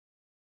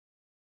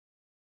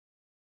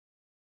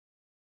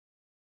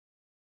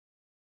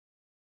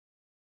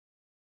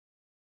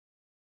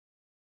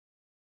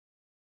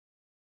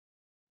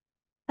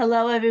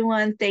Hello,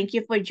 everyone. Thank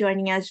you for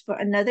joining us for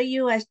another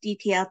US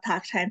Detailed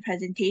Toxtime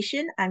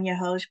presentation. I'm your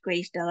host,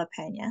 Grace Della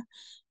Pena.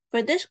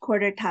 For this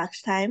quarter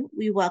Toxtime,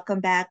 we welcome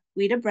back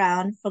Guida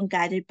Brown from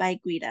Guided by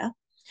Guida.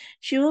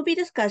 She will be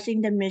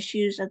discussing the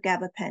misuse of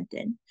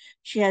gabapentin.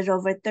 She has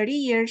over 30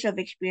 years of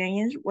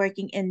experience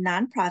working in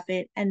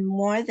nonprofit, and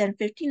more than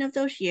 15 of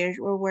those years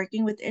were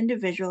working with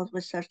individuals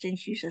with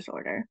substance use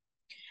disorder.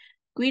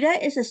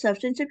 Guida is a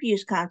substance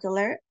abuse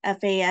counselor,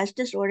 FAS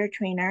disorder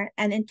trainer,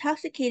 and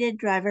intoxicated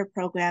driver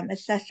program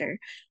assessor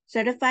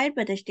certified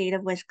by the state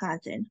of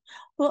Wisconsin,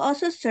 who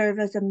also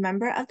serves as a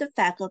member of the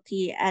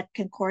faculty at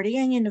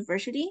Concordia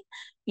University,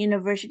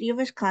 University of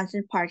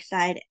Wisconsin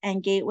Parkside,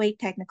 and Gateway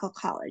Technical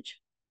College.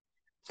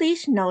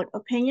 Please note,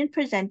 opinions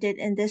presented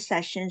in these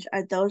sessions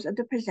are those of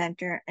the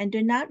presenter and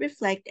do not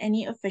reflect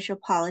any official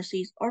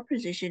policies or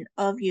position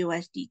of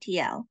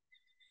USDTL.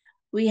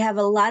 We have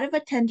a lot of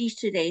attendees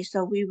today,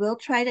 so we will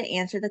try to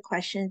answer the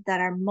questions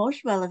that are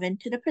most relevant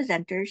to the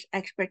presenter's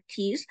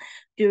expertise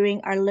during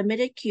our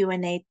limited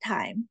Q&A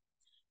time.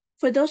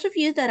 For those of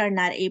you that are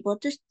not able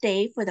to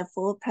stay for the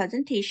full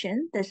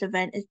presentation, this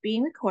event is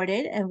being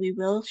recorded and we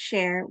will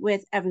share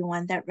with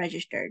everyone that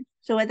registered.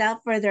 So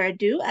without further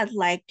ado, I'd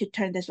like to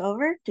turn this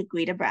over to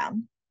Guida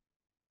Brown.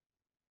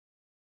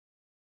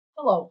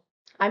 Hello,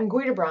 I'm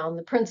Guida Brown,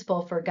 the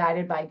principal for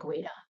Guided by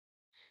Guida.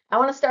 I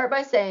want to start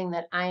by saying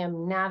that I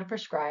am not a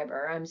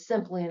prescriber. I'm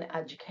simply an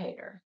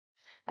educator.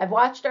 I've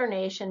watched our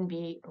nation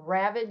be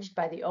ravaged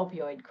by the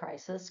opioid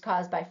crisis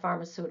caused by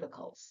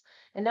pharmaceuticals,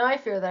 and now I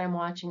fear that I'm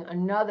watching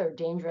another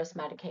dangerous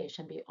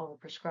medication be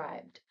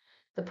overprescribed.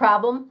 The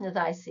problem, as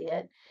I see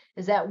it,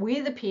 is that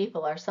we the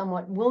people are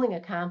somewhat willing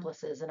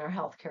accomplices in our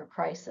healthcare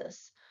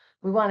crisis.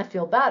 We want to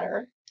feel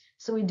better,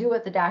 so we do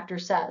what the doctor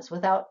says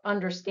without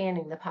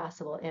understanding the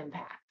possible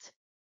impact.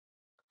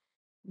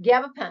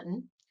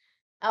 Gabapentin,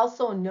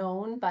 also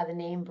known by the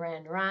name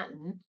brand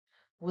Neurontin,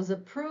 was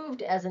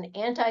approved as an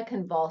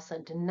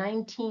anticonvulsant in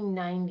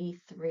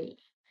 1993.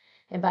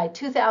 And by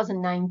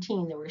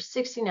 2019, there were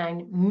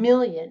 69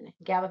 million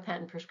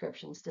gabapentin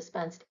prescriptions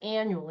dispensed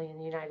annually in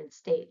the United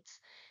States,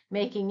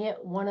 making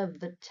it one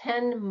of the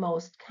 10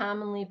 most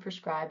commonly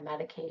prescribed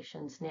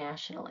medications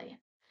nationally.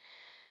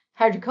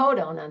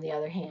 Hydrocodone, on the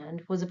other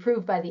hand, was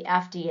approved by the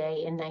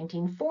FDA in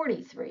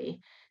 1943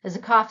 as a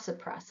cough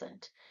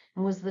suppressant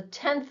and was the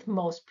 10th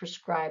most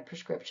prescribed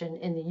prescription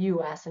in the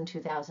US in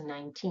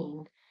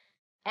 2019,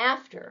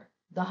 after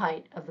the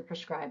height of the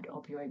prescribed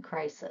opioid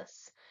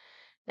crisis.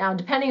 Now,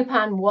 depending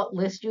upon what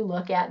list you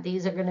look at,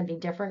 these are going to be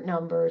different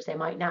numbers. They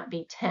might not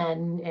be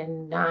 10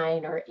 and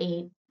 9 or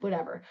 8,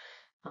 whatever.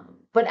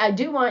 But I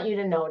do want you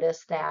to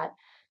notice that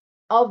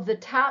of the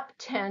top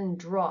 10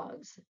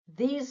 drugs,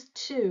 these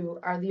two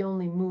are the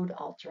only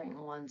mood-altering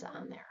ones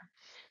on there.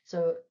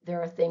 So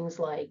there are things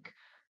like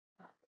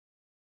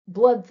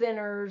blood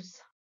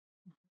thinners,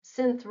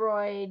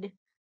 Synthroid,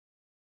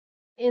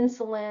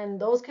 insulin,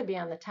 those could be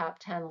on the top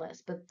 10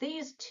 list. But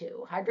these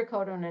two,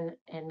 hydrocodone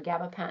and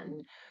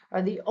gabapentin,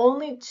 are the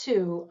only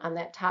two on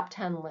that top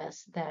 10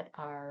 list that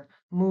are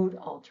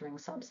mood-altering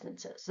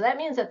substances. So that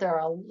means that there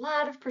are a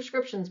lot of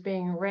prescriptions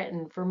being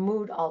written for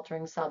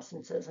mood-altering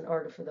substances in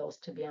order for those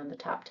to be on the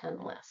top 10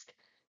 list.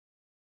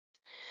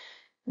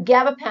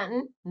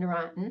 Gabapentin,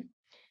 Neurontin,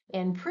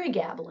 and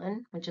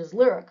pregabalin, which is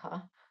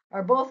Lyrica,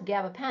 are both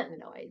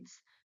gabapentinoids,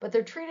 but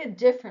they're treated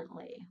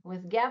differently,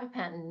 with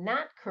gabapentin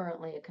not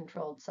currently a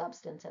controlled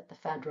substance at the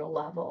federal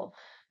level,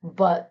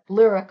 but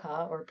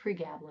Lyrica, or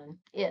pregabalin,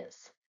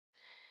 is.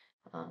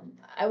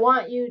 I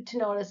want you to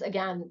notice,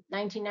 again,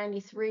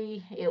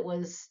 1993, it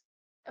was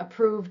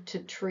approved to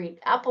treat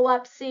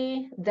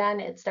epilepsy.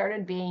 Then it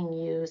started being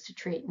used to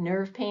treat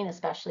nerve pain,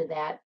 especially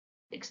that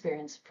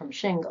experienced from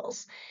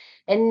shingles.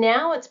 And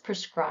now it's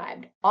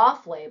prescribed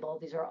off-label.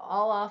 These are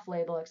all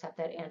off-label except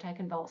that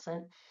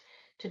anticonvulsant,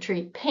 to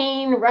treat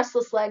pain,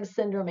 restless leg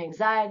syndrome,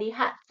 anxiety,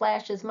 hot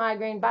flashes,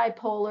 migraine,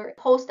 bipolar,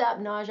 post-op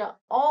nausea,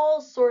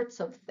 all sorts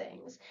of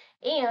things.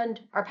 And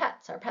our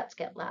pets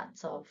get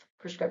lots of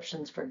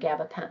prescriptions for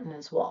gabapentin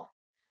as well.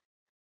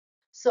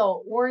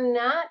 So we're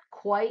not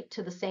quite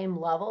to the same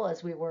level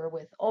as we were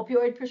with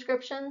opioid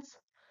prescriptions,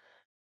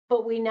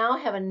 but we now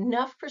have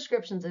enough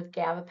prescriptions of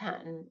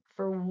gabapentin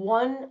for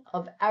 1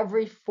 of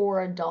every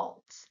 4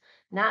 adults,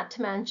 not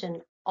to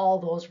mention all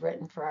those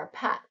written for our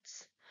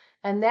pets.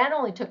 And that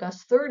only took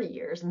us 30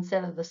 years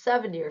instead of the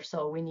 70 or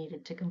so we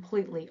needed to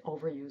completely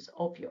overuse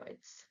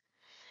opioids.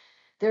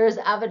 There is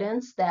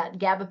evidence that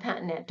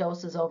gabapentin at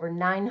doses over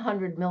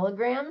 900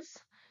 milligrams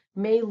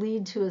may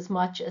lead to as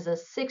much as a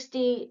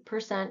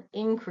 60%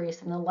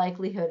 increase in the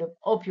likelihood of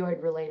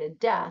opioid-related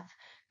death,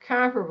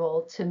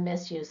 comparable to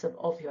misuse of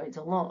opioids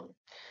alone.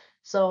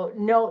 So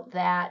note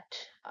that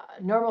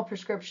normal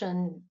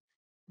prescription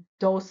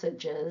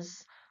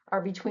dosages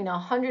are between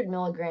 100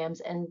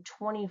 milligrams and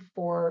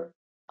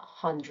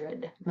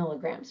 2,400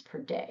 milligrams per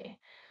day.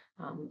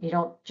 You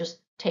don't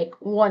just take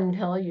one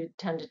pill, you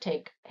tend to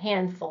take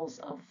handfuls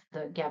of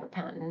the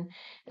gabapentin.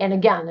 And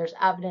again, there's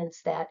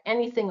evidence that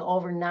anything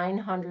over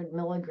 900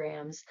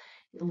 milligrams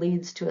It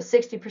leads to a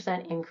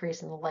 60%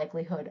 increase in the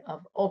likelihood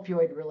of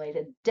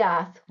opioid-related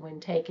death when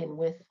taken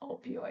with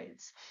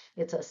opioids.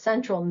 It's a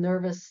central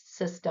nervous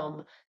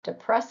system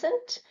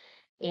depressant,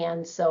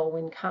 and so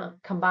when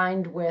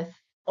combined with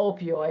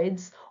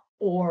opioids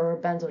or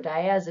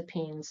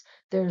benzodiazepines,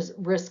 there's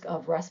risk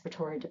of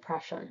respiratory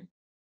depression.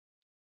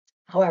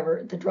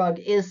 However, the drug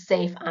is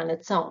safe on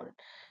its own.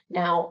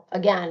 Now,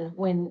 again,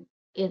 when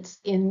it's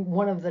in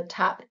one of the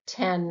top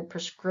 10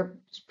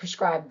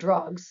 prescribed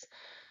drugs,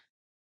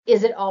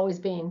 is it always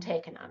being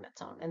taken on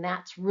its own? And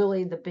that's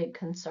really the big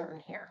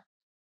concern here.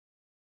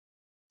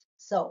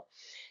 So,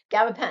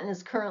 gabapentin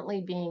is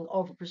currently being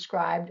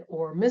overprescribed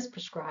or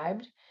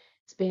misprescribed.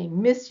 It's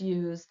being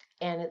misused,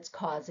 and it's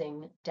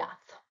causing death.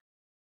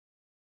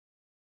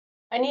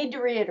 I need to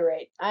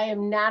reiterate, I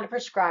am not a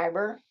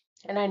prescriber,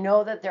 and I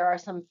know that there are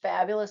some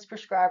fabulous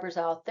prescribers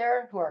out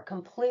there who are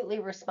completely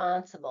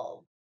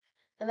responsible,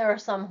 and there are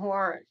some who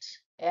aren't,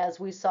 as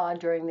we saw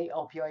during the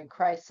opioid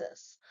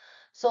crisis.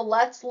 So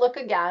let's look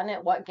again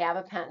at what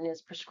gabapentin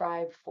is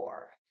prescribed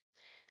for.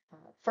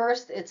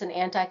 First, it's an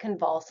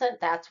anticonvulsant.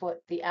 That's what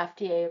the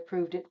FDA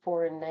approved it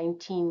for in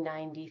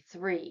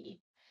 1993.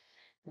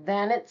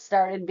 Then it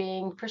started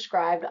being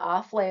prescribed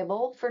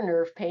off-label for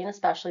nerve pain,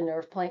 especially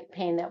nerve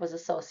pain that was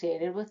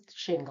associated with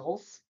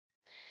shingles.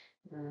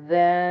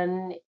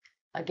 Then,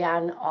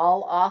 again,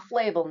 all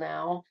off-label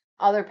now.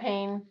 Other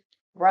pain,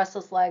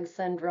 restless leg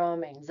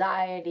syndrome,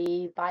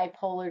 anxiety,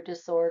 bipolar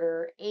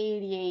disorder,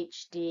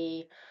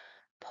 ADHD,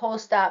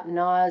 post-op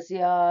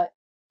nausea,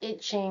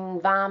 itching,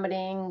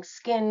 vomiting,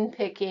 skin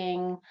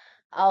picking,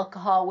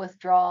 alcohol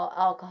withdrawal,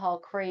 alcohol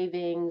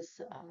cravings,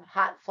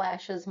 hot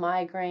flashes,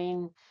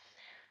 migraine,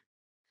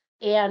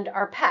 and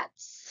our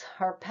pets.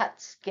 Our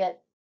pets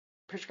get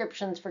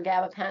prescriptions for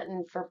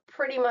gabapentin for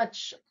pretty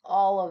much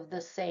all of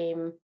the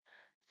same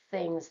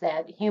things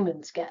that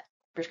humans get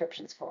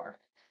prescriptions for.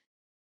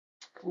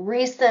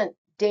 Recent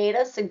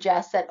data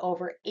suggests that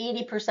over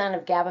 80%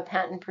 of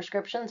gabapentin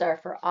prescriptions are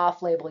for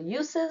off-label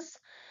uses.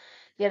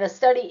 Yet a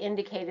study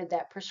indicated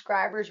that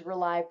prescribers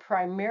rely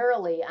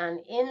primarily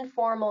on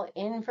informal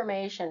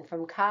information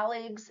from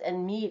colleagues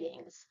and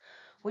meetings,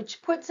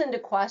 which puts into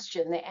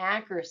question the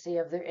accuracy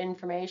of their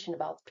information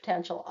about the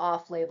potential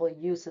off-label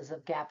uses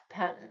of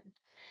gabapentin.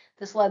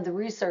 This led the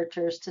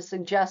researchers to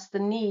suggest the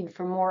need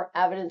for more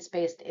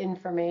evidence-based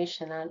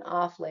information on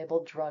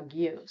off-label drug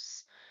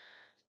use.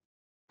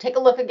 Take a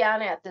look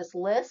again at this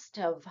list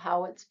of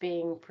how it's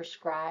being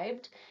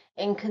prescribed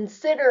and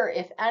consider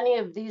if any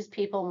of these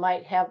people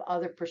might have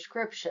other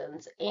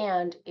prescriptions,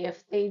 and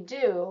if they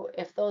do,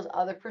 if those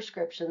other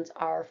prescriptions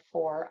are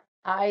for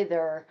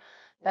either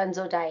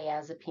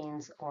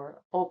benzodiazepines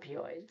or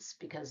opioids,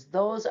 because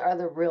those are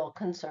the real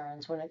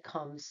concerns when it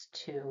comes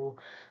to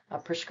a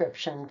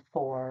prescription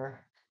for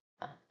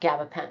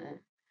gabapentin.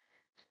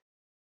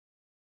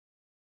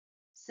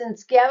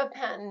 Since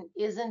gabapentin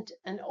isn't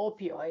an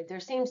opioid, there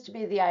seems to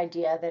be the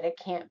idea that it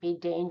can't be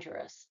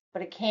dangerous,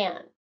 but it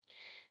can.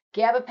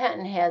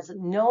 Gabapentin has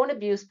known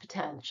abuse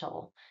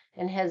potential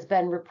and has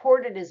been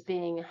reported as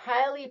being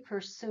highly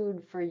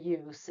pursued for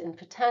use in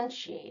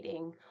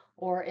potentiating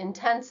or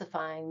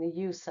intensifying the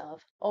use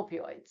of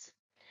opioids.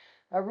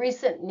 A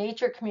recent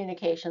Nature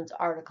Communications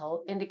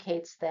article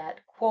indicates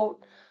that,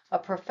 quote, a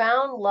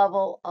profound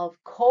level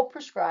of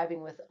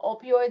co-prescribing with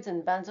opioids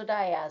and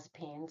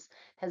benzodiazepines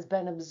has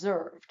been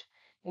observed,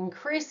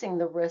 increasing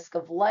the risk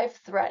of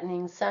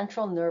life-threatening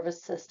central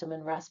nervous system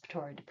and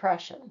respiratory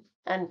depression,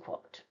 end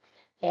quote.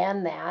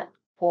 And that,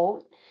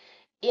 quote,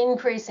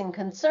 increasing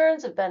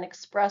concerns have been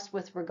expressed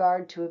with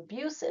regard to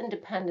abuse and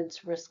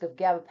dependence risk of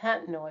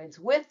gabapentinoids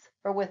with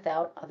or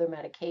without other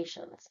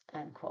medications,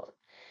 end quote,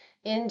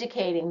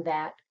 indicating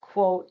that,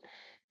 quote,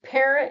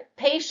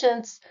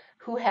 patients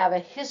who have a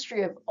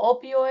history of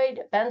opioid,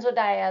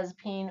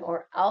 benzodiazepine,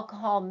 or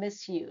alcohol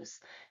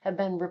misuse have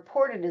been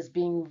reported as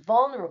being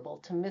vulnerable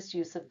to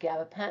misuse of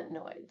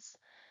gabapentinoids.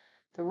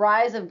 The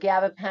rise of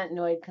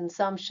gabapentinoid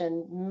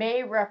consumption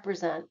may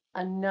represent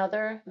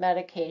another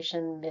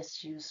medication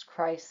misuse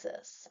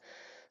crisis.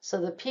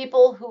 So the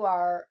people who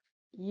are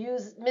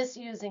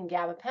misusing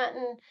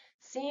gabapentin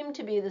seem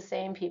to be the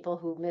same people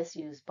who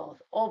misuse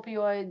both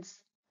opioids,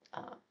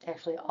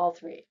 actually all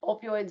three,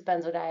 opioids,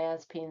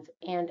 benzodiazepines,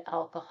 and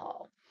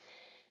alcohol.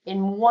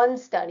 In one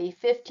study,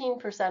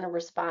 15% of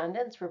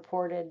respondents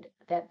reported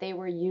that they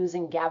were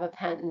using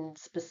gabapentin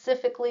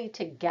specifically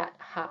to get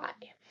high.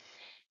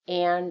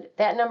 And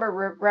that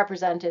number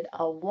represented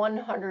a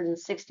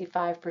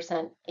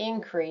 165%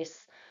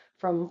 increase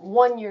from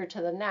 1 year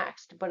to the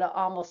next, but an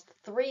almost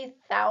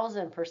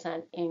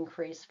 3,000%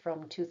 increase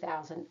from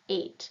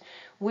 2008,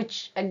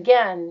 which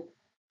again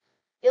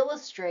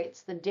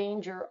illustrates the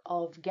danger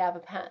of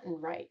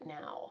gabapentin right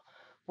now.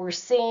 We're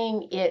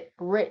seeing it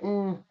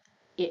written,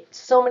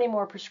 so many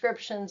more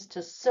prescriptions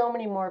to so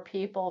many more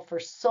people for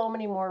so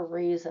many more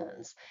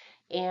reasons.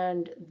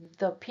 And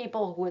the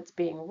people who it's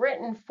being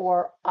written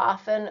for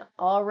often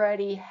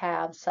already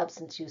have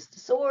substance use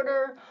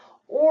disorder,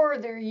 or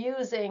they're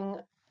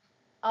using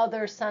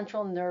other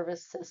central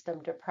nervous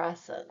system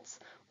depressants,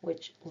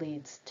 which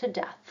leads to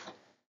death.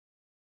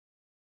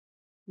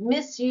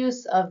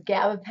 Misuse of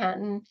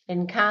gabapentin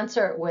in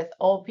concert with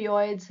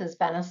opioids has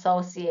been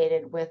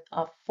associated with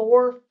a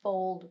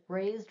fourfold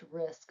raised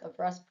risk of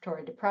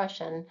respiratory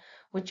depression,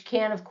 which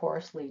can, of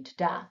course, lead to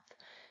death.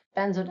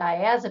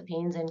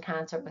 Benzodiazepines in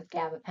concert with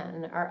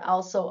gabapentin are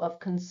also of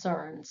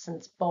concern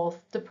since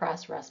both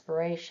depress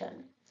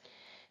respiration.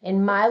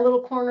 In my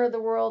little corner of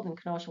the world in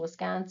Kenosha,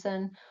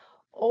 Wisconsin,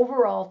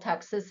 overall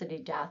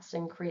toxicity deaths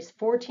increased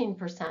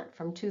 14%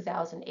 from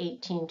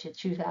 2018 to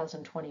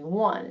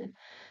 2021.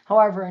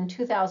 However, in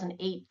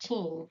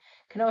 2018,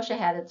 Kenosha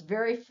had its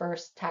very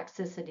first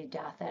toxicity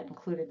death that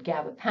included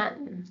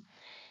gabapentin.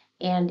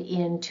 And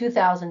in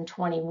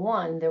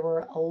 2021, there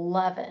were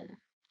 11.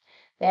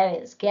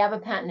 That is,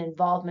 gabapentin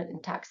involvement in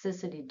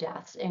toxicity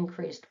deaths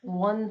increased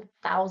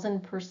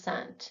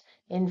 1,000%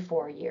 in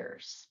 4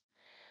 years.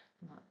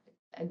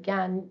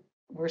 Again,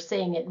 we're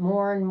seeing it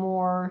more and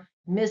more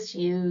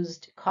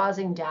misused,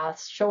 causing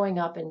deaths, showing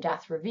up in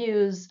death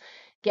reviews.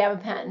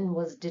 Gabapentin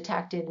was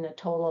detected in a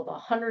total of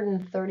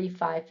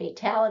 135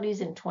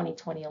 fatalities in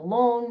 2020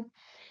 alone,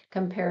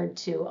 compared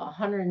to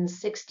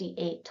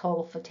 168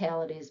 total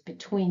fatalities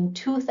between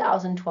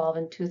 2012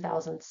 and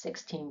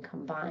 2016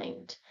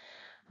 combined.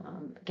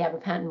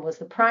 Gabapentin was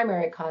the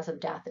primary cause of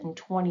death in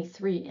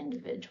 23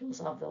 individuals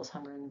of those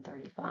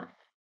 135.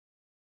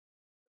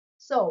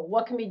 So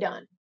what can be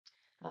done?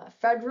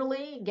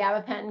 Federally,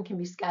 gabapentin can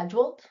be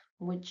scheduled,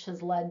 which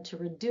has led to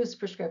reduced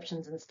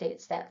prescriptions in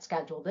states that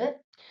scheduled it.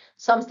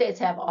 Some states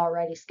have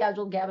already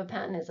scheduled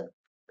gabapentin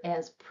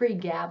as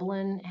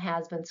pregabalin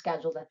has been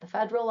scheduled at the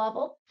federal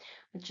level,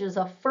 which is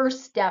a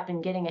first step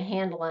in getting a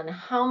handle on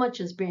how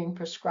much is being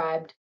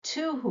prescribed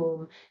to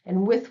whom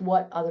and with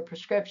what other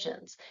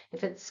prescriptions.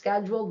 If it's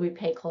scheduled, we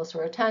pay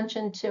closer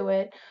attention to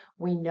it.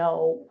 We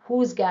know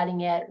who's getting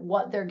it,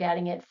 what they're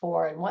getting it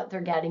for, and what they're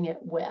getting it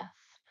with.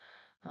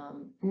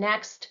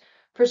 Next,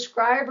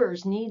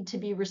 prescribers need to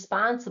be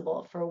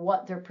responsible for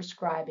what they're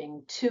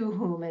prescribing to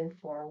whom and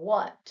for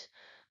what.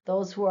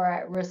 Those who are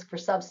at risk for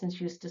substance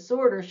use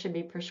disorder should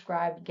be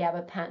prescribed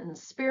gabapentin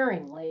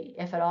sparingly,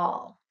 if at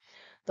all.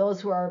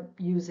 Those who are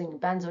using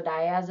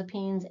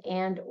benzodiazepines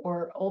and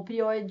or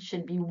opioids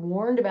should be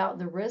warned about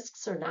the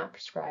risks or not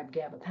prescribed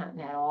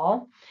gabapentin at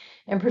all.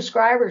 And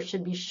prescribers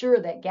should be sure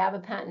that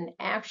gabapentin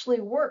actually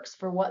works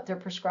for what they're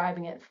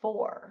prescribing it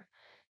for.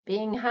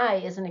 Being high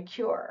isn't a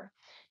cure.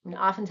 I mean,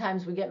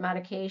 oftentimes we get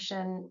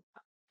medication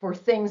for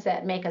things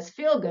that make us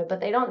feel good, but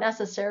they don't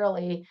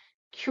necessarily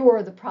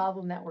cure the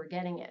problem that we're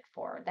getting it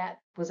for. That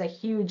was a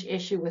huge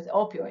issue with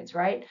opioids,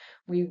 right?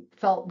 We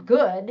felt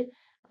good,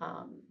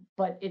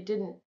 but it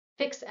didn't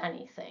fix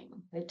anything.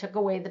 It took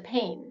away the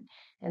pain.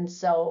 And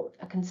so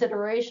a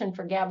consideration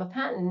for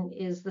gabapentin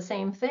is the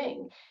same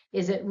thing.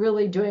 Is it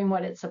really doing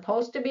what it's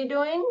supposed to be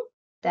doing?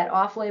 That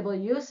off-label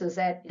use, is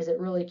it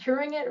really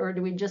curing it, or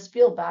do we just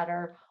feel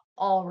better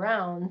all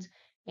around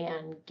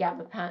and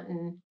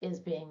gabapentin is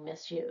being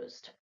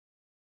misused?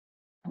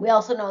 We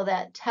also know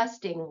that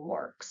testing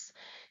works.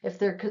 If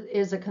there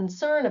is a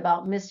concern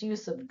about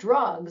misuse of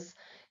drugs,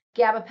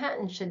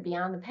 gabapentin should be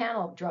on the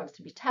panel of drugs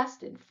to be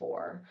tested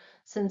for,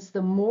 since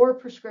the more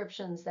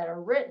prescriptions that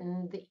are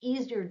written, the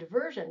easier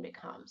diversion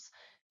becomes.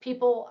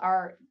 People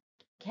are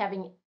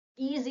having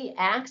easy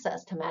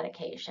access to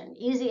medication,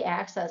 easy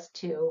access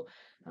to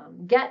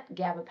get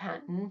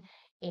gabapentin,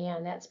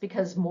 and that's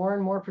because more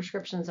and more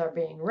prescriptions are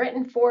being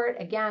written for it.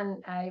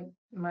 Again, I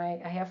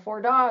have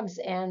 4 dogs,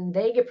 and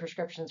they get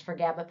prescriptions for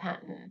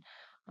gabapentin.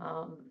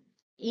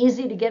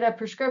 Easy to get a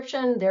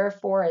prescription,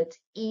 therefore it's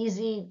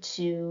easy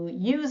to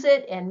use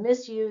it and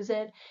misuse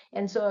it.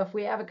 And so if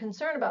we have a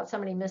concern about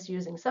somebody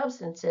misusing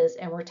substances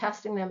and we're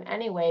testing them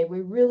anyway,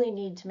 we really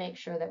need to make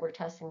sure that we're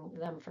testing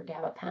them for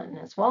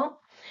gabapentin as well.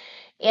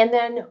 And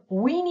then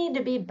we need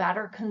to be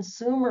better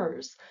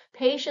consumers.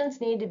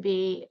 Patients need to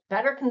be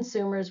better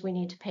consumers. We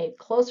need to pay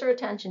closer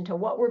attention to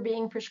what we're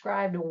being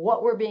prescribed,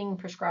 what we're being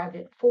prescribed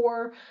it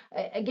for.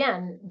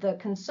 Again, the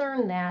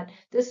concern that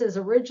this is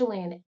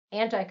originally an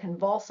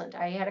anticonvulsant.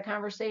 I had a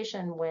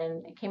conversation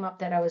when it came up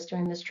that I was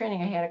doing this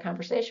training. I had a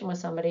conversation with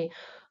somebody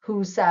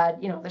who said,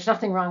 you know, there's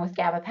nothing wrong with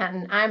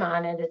gabapentin. I'm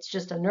on it. It's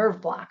just a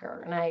nerve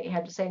blocker. And I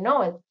had to say,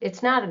 no,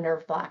 it's not a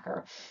nerve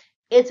blocker.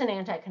 It's an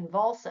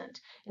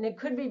anticonvulsant, and it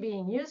could be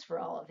being used for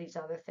all of these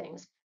other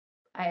things.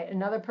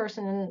 Another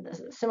person in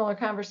a similar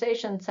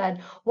conversation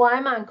said, well,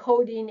 I'm on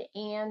codeine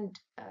and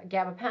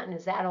gabapentin.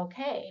 Is that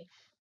okay?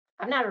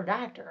 I'm not her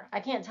doctor. I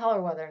can't tell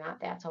her whether or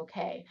not that's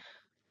okay.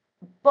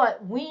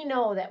 But we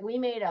know that we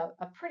made a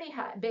pretty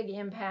big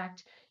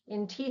impact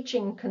in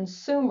teaching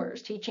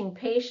consumers, teaching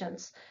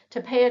patients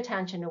to pay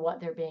attention to what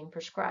they're being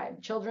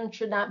prescribed. Children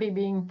should not be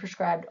being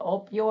prescribed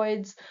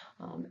opioids.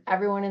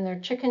 Everyone and their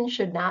chicken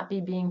should not be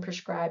being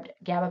prescribed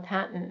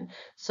gabapentin.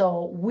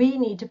 So we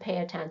need to pay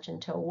attention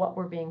to what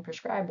we're being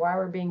prescribed, why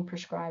we're being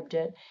prescribed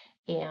it,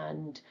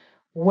 and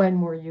when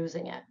we're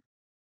using it.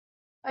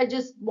 I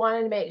just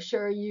wanted to make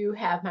sure you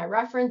have my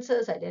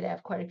references. I did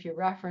have quite a few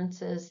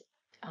references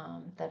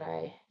that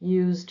I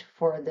used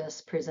for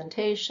this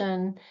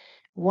presentation.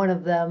 One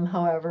of them,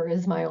 however,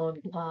 is my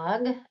own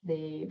blog,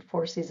 The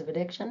 4 C's of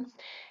Addiction.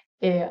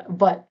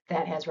 but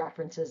that has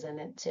references in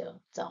it too.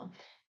 So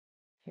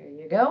here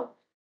you go.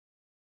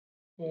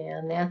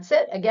 And that's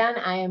it. Again,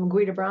 I am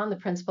Guida Brown, the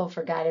principal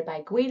for Guided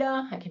by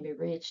Guida. I can be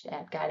reached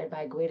at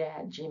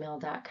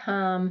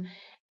guidedbyguida@gmail.com.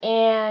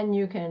 And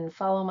you can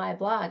follow my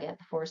blog at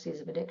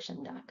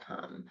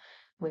thefourcsofatdiction.com.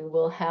 We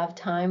will have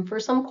time for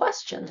some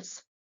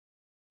questions.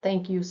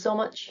 Thank you so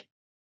much.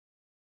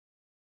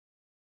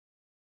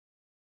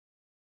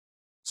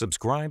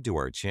 Subscribe to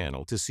our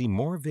channel to see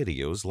more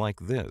videos like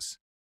this.